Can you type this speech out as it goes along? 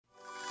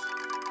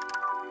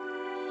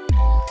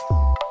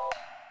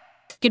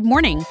Good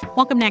morning.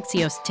 Welcome to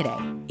Axios Today.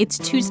 It's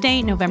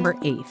Tuesday, November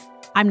 8th.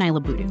 I'm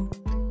Nyla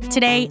Boodoo.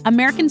 Today,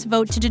 Americans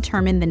vote to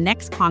determine the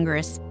next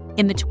Congress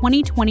in the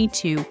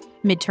 2022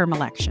 midterm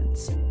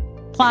elections.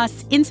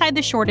 Plus, inside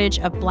the shortage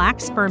of Black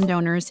sperm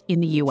donors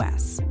in the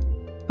U.S.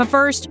 But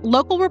first,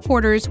 local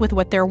reporters with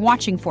what they're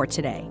watching for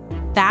today.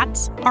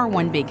 That's our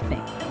one big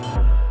thing.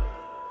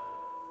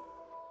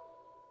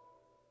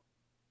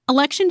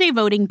 Election day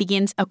voting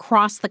begins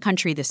across the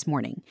country this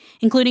morning,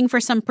 including for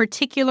some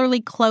particularly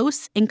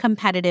close and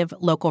competitive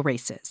local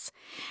races.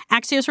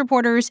 Axios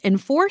reporters in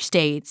 4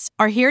 states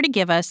are here to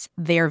give us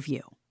their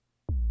view.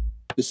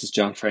 This is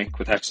John Frank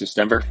with Axios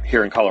Denver,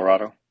 here in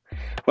Colorado.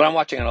 What I'm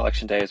watching on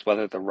Election Day is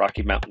whether the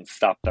Rocky Mountains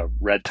stop the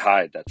red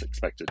tide that's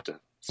expected to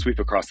sweep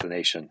across the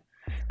nation.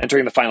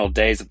 Entering the final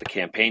days of the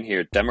campaign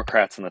here,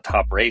 Democrats in the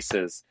top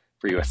races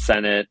for U.S.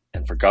 Senate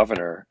and for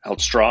governor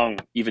held strong,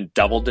 even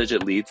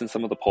double-digit leads in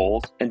some of the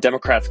polls, and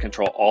Democrats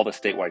control all the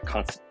statewide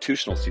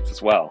constitutional seats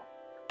as well.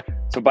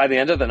 So by the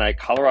end of the night,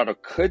 Colorado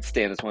could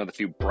stand as one of the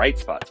few bright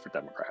spots for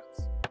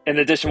Democrats. In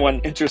addition,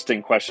 one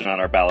interesting question on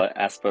our ballot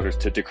asked voters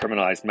to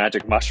decriminalize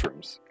magic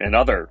mushrooms and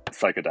other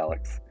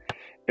psychedelics.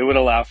 It would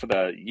allow for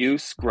the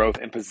use, growth,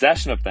 and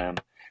possession of them,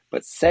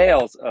 but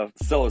sales of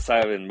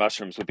psilocybin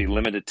mushrooms would be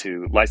limited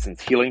to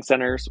licensed healing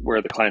centers where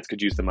the clients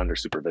could use them under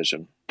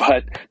supervision.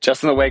 But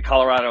just in the way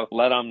Colorado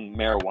led on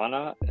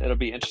marijuana, it'll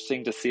be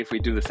interesting to see if we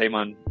do the same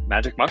on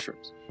magic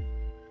mushrooms.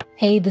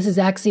 Hey, this is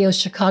Axios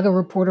Chicago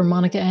reporter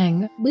Monica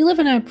Eng. We live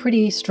in a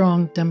pretty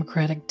strong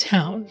Democratic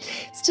town.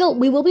 Still,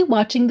 we will be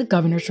watching the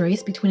governor's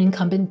race between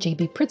incumbent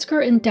J.B.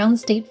 Pritzker and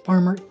downstate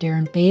farmer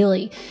Darren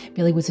Bailey.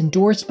 Bailey was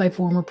endorsed by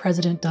former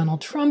President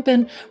Donald Trump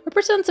and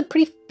represents a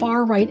pretty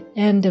far-right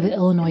end of the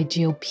Illinois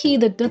GOP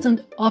that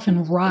doesn't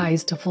often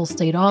rise to full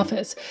state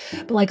office.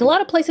 But like a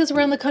lot of places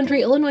around the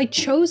country, Illinois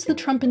chose the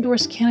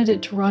Trump-endorsed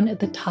candidate to run at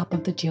the top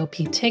of the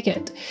GOP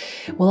ticket.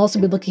 We'll also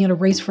be looking at a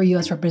race for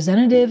U.S.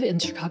 representative in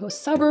Chicago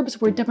suburbs,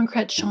 where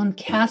Democrat Sean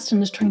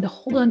Casten is trying to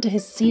hold on to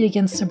his seat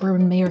against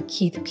suburban Mayor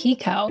Keith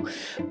Pekow.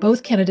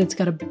 Both candidates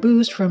got a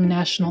boost from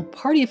national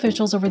party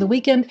officials over the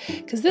weekend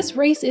because this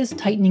race is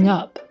tightening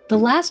up. The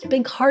last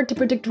big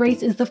hard-to-predict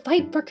race is the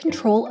fight for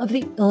control of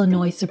the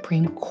Illinois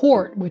Supreme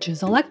Court, which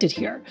is elected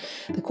here.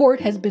 The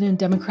court has been in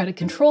Democratic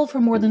control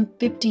for more than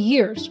 50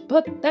 years,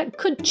 but that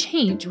could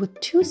change with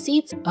 2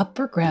 seats up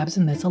for grabs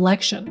in this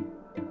election.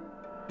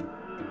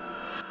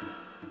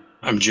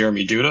 I'm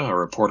Jeremy Duda, a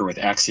reporter with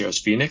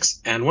Axios Phoenix,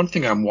 and one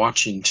thing I'm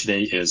watching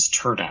today is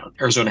turnout.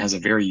 Arizona has a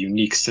very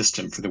unique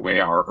system for the way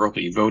our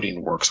early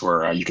voting works,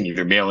 where you can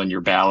either mail in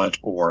your ballot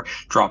or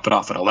drop it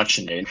off on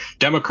Election Day.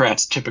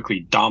 Democrats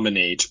typically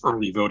dominate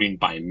early voting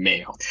by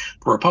mail.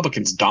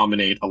 Republicans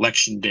dominate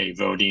Election Day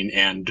voting,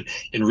 and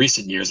in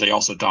recent years, they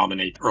also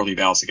dominate early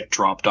ballots that get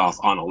dropped off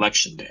on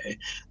Election Day.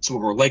 So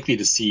what we're likely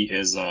to see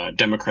is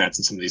Democrats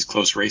in some of these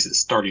close races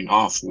starting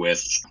off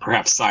with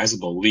perhaps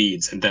sizable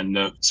leads and then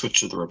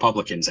switch to the Republicans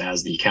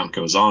as the count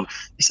goes on.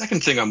 The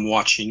second thing I'm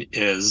watching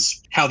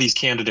is how these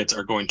candidates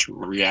are going to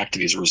react to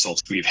these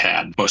results we've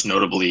had. Most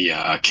notably,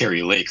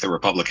 Kari Lake, the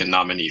Republican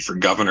nominee for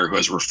governor, who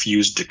has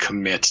refused to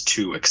commit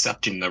to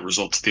accepting the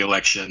results of the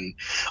election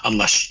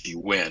unless she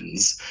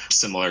wins.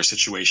 Similar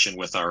situation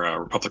with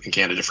our Republican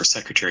candidate for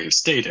Secretary of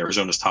State,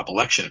 Arizona's top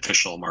election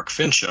official, Mark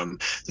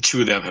Finchem. The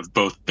two of them have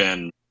both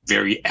been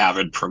very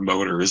avid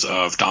promoters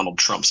of Donald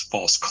Trump's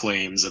false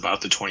claims about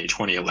the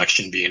 2020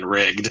 election being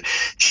rigged.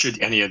 Should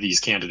any of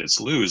these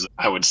candidates lose,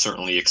 I would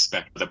certainly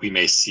expect that we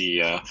may see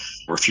a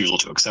refusal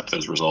to accept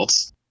those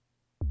results.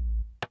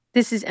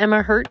 This is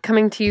Emma Hurt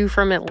coming to you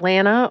from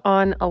Atlanta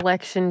on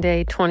Election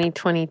Day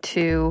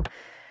 2022.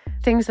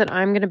 Things that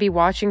I'm going to be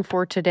watching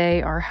for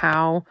today are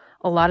how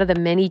a lot of the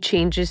many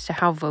changes to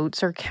how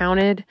votes are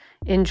counted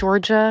in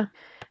Georgia,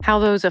 how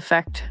those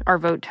affect our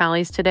vote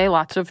tallies today.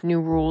 Lots of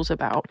new rules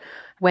about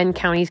when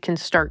counties can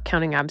start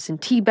counting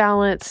absentee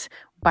ballots,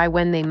 by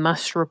when they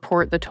must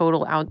report the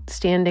total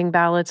outstanding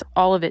ballots,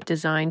 all of it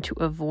designed to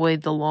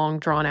avoid the long,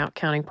 drawn-out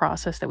counting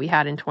process that we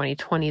had in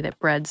 2020 that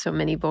bred so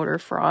many voter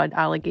fraud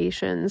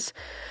allegations.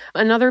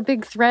 Another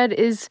big thread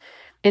is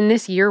in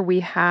this year,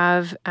 we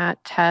have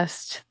at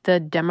test the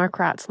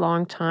Democrats'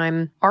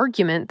 longtime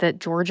argument that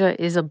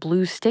Georgia is a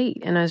blue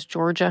state. And as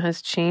Georgia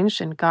has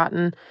changed and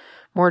gotten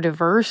more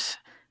diverse,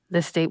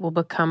 the state will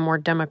become more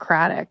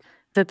democratic.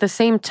 At the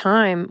same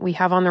time, we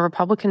have on the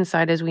Republican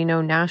side, as we know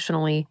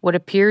nationally, what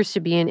appears to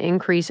be an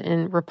increase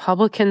in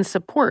Republican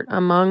support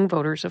among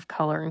voters of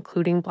color,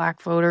 including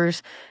Black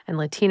voters and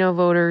Latino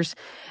voters.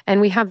 And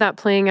we have that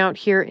playing out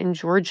here in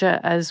Georgia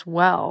as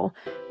well.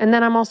 And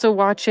then I'm also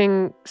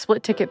watching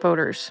split ticket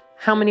voters.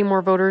 How many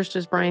more voters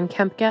does Brian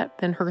Kemp get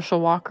than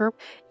Herschel Walker?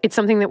 It's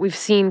something that we've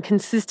seen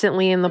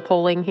consistently in the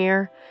polling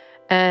here.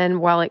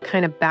 And while it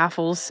kind of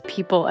baffles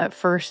people at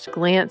first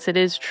glance, it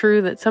is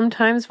true that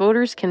sometimes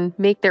voters can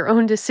make their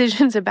own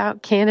decisions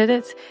about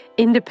candidates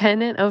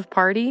independent of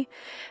party.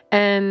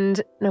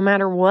 And no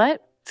matter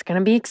what, it's going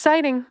to be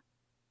exciting.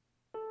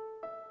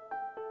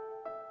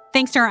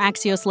 Thanks to our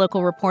Axios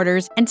local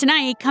reporters. And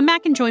tonight, come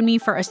back and join me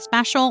for a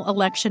special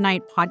Election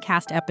Night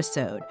podcast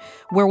episode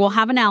where we'll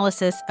have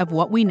analysis of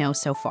what we know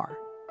so far.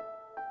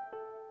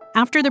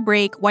 After the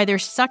break, why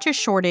there's such a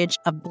shortage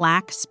of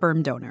Black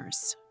sperm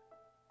donors.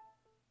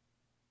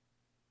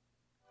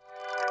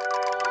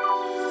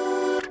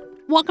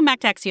 Welcome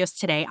back to Axios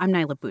Today. I'm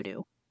Naila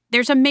Boodoo.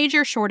 There's a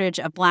major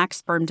shortage of Black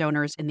sperm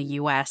donors in the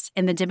U.S.,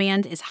 and the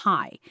demand is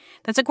high.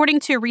 That's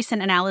according to a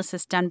recent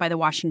analysis done by The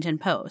Washington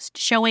Post,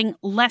 showing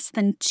less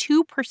than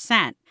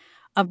 2%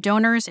 of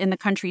donors in the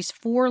country's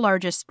 4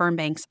 largest sperm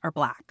banks are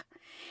Black.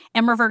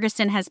 Amber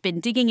Ferguson has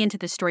been digging into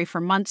this story for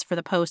months for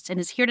The Post and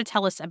is here to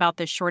tell us about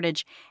this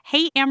shortage.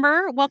 Hey,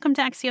 Amber, welcome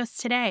to Axios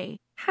Today.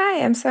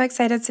 Hi, I'm so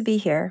excited to be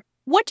here.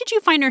 What did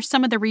you find are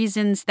some of the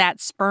reasons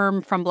that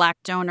sperm from Black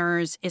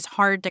donors is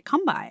hard to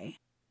come by?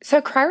 So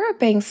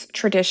cryobanks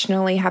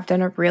traditionally have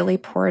done a really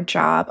poor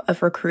job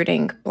of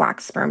recruiting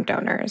Black sperm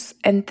donors,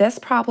 and this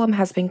problem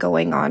has been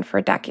going on for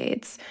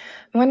decades.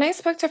 When I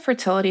spoke to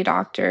fertility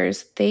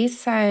doctors, they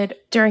said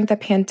during the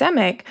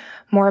pandemic,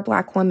 more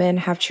Black women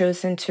have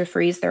chosen to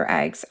freeze their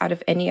eggs out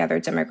of any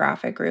other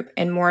demographic group,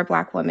 and more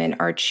Black women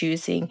are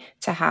choosing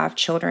to have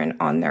children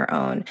on their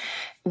own.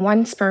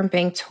 One sperm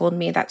bank told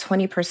me that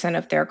 20%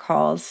 of their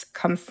calls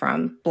come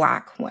from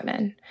Black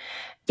women.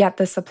 Yet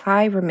the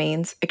supply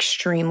remains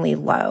extremely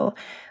low.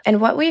 And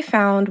what we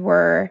found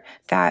were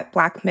that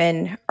Black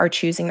men are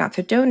choosing not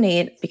to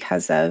donate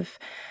because of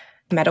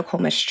medical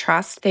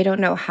mistrust. They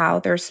don't know how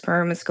their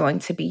sperm is going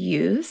to be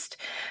used.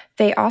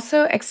 They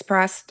also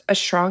expressed a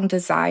strong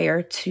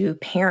desire to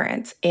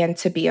parent and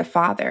to be a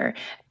father.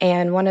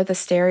 And one of the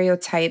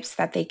stereotypes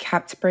that they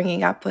kept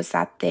bringing up was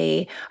that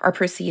they are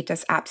perceived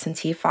as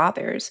absentee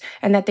fathers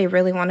and that they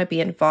really want to be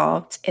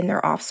involved in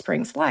their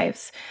offspring's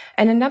lives.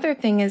 And another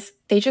thing is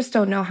they just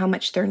don't know how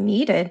much they're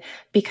needed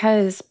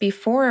because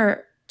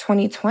before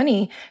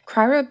 2020,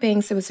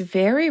 cryobanks, it was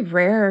very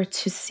rare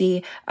to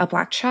see a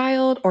Black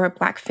child or a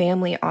Black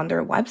family on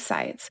their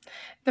websites.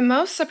 The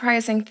most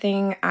surprising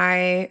thing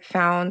I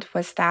found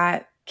was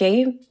that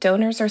gay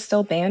donors are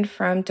still banned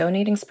from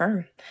donating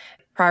sperm.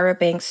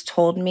 Cryobanks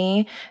told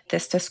me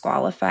this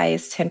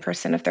disqualifies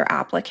 10% of their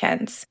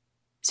applicants.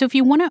 So if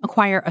you want to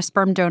acquire a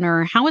sperm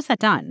donor, how is that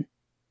done?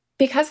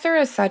 Because there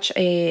is such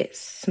a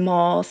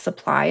small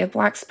supply of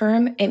Black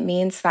sperm, it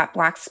means that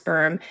Black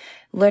sperm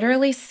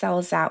literally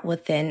sells out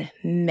within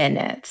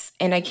minutes.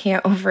 And I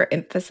can't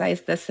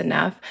overemphasize this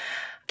enough.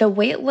 The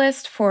wait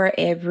list for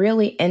a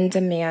really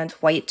in-demand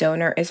white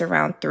donor is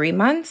around 3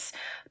 months,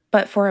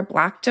 but for a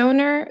Black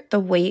donor, the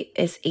wait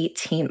is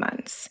 18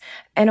 months.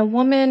 And a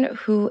woman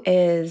who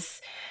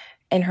is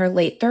in her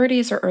late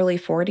 30s or early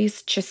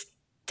 40s just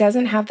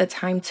doesn't have the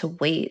time to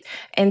wait.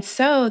 And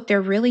so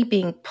they're really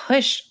being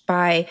pushed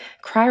by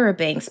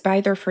cryobanks, by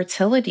their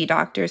fertility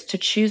doctors to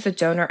choose a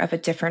donor of a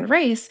different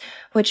race,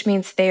 which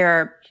means they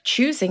are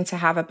choosing to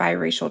have a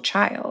biracial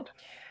child.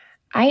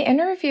 I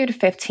interviewed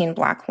 15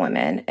 Black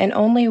women, and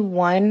only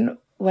one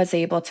was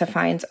able to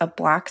find a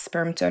Black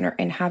sperm donor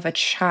and have a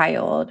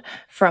child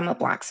from a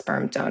Black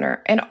sperm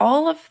donor. And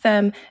all of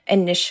them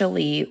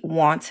initially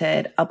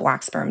wanted a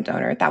Black sperm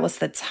donor. That was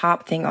the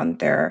top thing on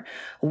their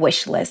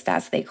wish list,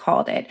 as they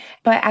called it.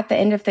 But at the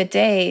end of the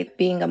day,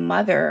 being a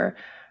mother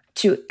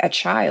to a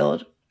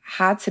child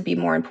had to be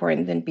more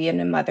important than being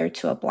a mother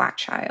to a Black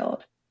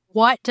child.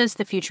 What does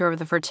the future of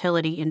the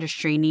fertility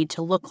industry need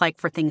to look like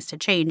for things to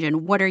change?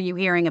 And what are you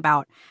hearing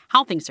about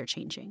how things are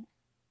changing?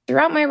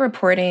 Throughout my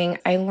reporting,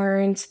 I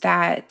learned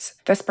that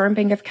the Sperm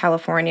Bank of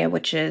California,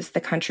 which is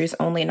the country's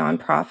only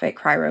nonprofit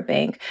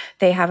cryobank,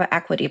 they have an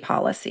equity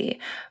policy,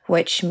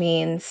 which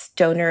means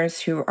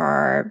donors who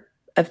are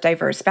of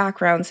diverse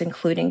backgrounds,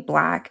 including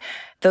Black,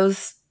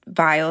 those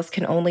vials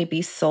can only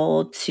be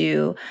sold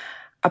to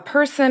a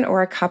person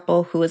or a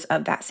couple who is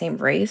of that same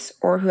race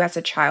or who has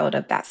a child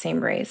of that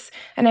same race.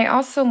 And I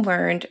also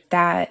learned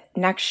that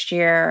next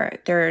year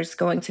there's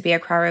going to be a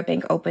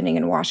cryobank opening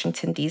in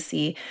Washington,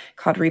 D.C.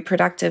 called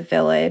Reproductive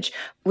Village,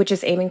 which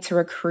is aiming to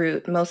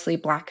recruit mostly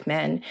Black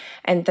men.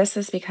 And this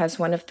is because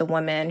one of the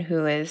women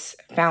who is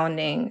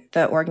founding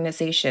the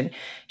organization,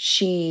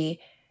 she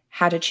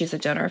had to choose a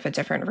donor of a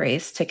different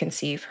race to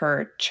conceive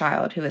her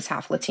child who is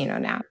half Latino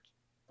now.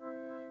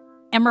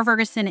 Amber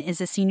Ferguson is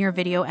a senior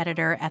video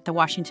editor at The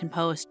Washington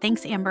Post.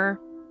 Thanks, Amber.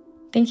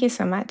 Thank you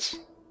so much.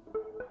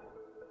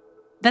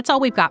 That's all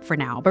we've got for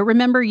now. But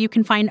remember, you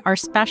can find our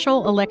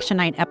special Election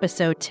Night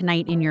episode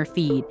tonight in your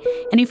feed.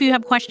 And if you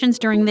have questions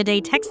during the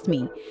day, text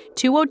me,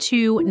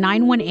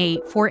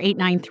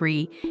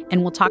 202-918-4893,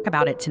 and we'll talk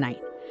about it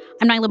tonight.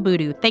 I'm Naila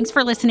Boodoo. Thanks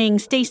for listening.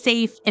 Stay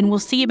safe, and we'll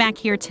see you back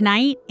here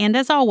tonight and,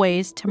 as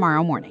always,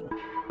 tomorrow morning.